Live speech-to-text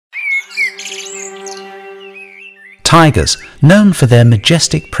Tigers, known for their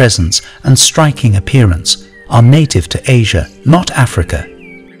majestic presence and striking appearance, are native to Asia, not Africa.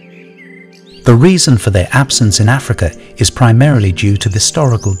 The reason for their absence in Africa is primarily due to the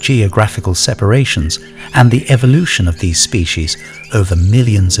historical geographical separations and the evolution of these species over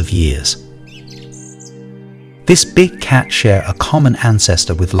millions of years. This big cat share a common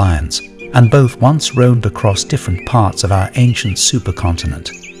ancestor with lions, and both once roamed across different parts of our ancient supercontinent.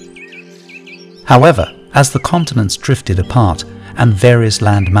 However, as the continents drifted apart and various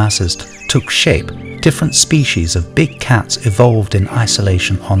land masses took shape, different species of big cats evolved in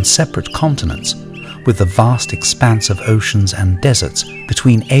isolation on separate continents, with the vast expanse of oceans and deserts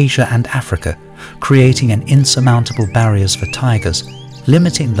between Asia and Africa, creating an insurmountable barriers for tigers,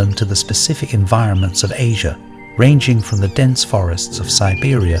 limiting them to the specific environments of Asia, ranging from the dense forests of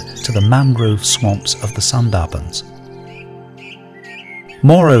Siberia to the mangrove swamps of the Sundarbans.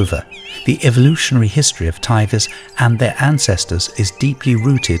 Moreover, the evolutionary history of tigers and their ancestors is deeply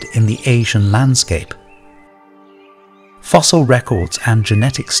rooted in the Asian landscape. Fossil records and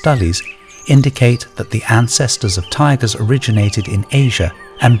genetic studies indicate that the ancestors of tigers originated in Asia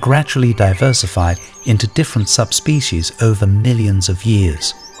and gradually diversified into different subspecies over millions of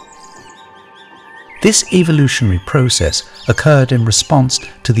years. This evolutionary process occurred in response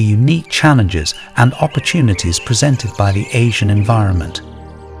to the unique challenges and opportunities presented by the Asian environment.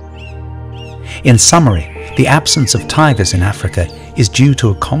 In summary, the absence of tigers in Africa is due to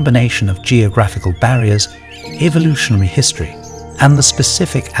a combination of geographical barriers, evolutionary history, and the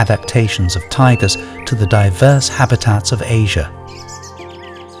specific adaptations of tigers to the diverse habitats of Asia.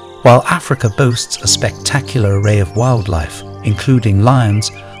 While Africa boasts a spectacular array of wildlife, including lions,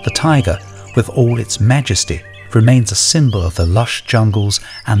 the tiger, with all its majesty, remains a symbol of the lush jungles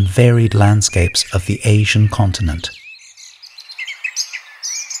and varied landscapes of the Asian continent.